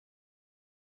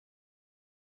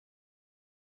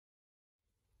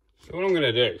So what I'm going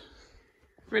to do,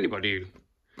 for anybody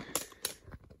who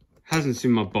hasn't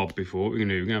seen my bob before, we're going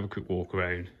to have a quick walk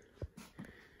around.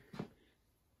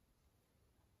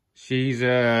 She's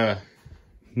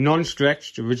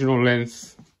non-stretched, original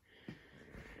length.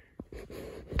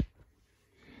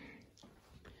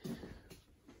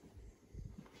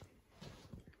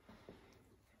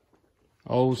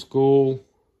 Old school.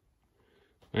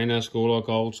 Ain't that school, like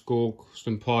old school,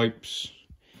 custom pipes.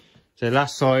 So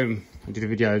last time I did a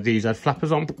video of these, I had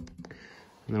flappers on,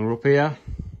 and they were up here.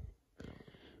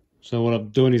 So what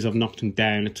I've done is I've knocked them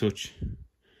down a touch.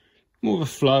 More of a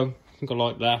flow, I think I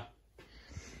like that.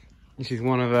 This is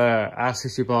one of our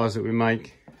 60 bars that we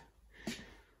make.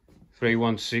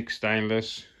 316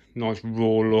 stainless, nice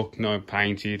raw look, no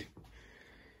painted.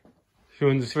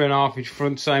 Runs the 3.5 inch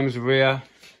front, same as the rear.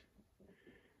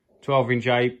 12 inch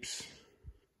apes.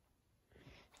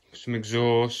 Some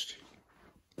exhaust.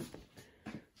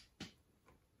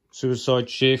 Suicide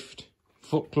shift.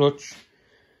 Foot clutch.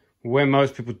 Where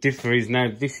most people differ is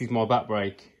now this is my back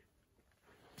brake.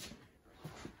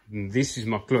 And this is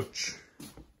my clutch.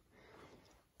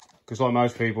 Because like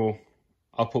most people,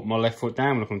 I put my left foot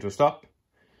down when I come to a stop.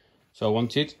 So I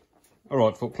wanted a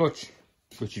right foot clutch,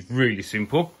 which is really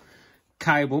simple.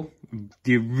 Cable,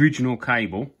 the original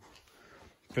cable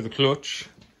for the clutch,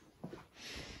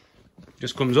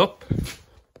 just comes up,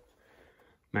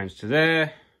 mounts to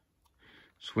there,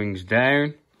 swings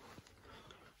down,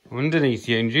 underneath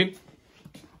the engine.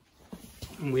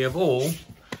 And we have all,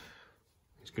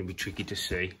 it's going to be tricky to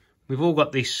see, we've all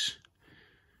got this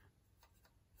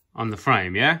on the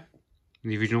frame, yeah?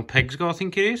 The original pegs go, I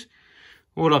think it is.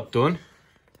 All I've done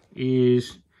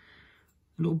is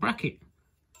a little bracket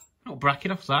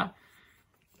off that,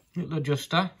 little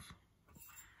adjuster.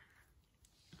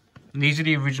 And these are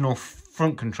the original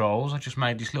front controls. I just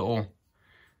made this little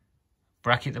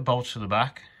bracket that bolts to the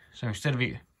back. So instead of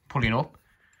it pulling up,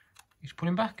 it's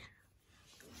pulling back.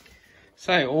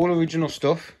 So all original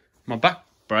stuff. My back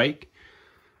brake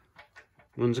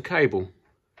runs a cable.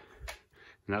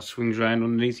 And that swings around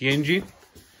underneath the engine.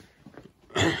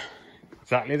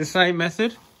 Exactly the same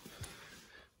method.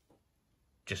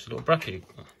 Just a little bracket.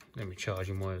 Let me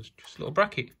charging wires. Just a little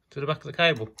bracket to the back of the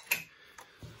cable.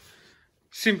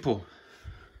 Simple.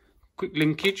 Quick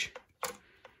linkage.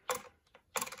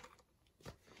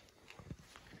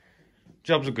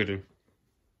 Job's a good one.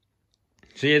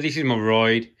 So yeah, this is my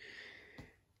ride.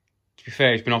 To be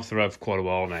fair, it's been off the road for quite a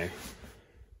while now.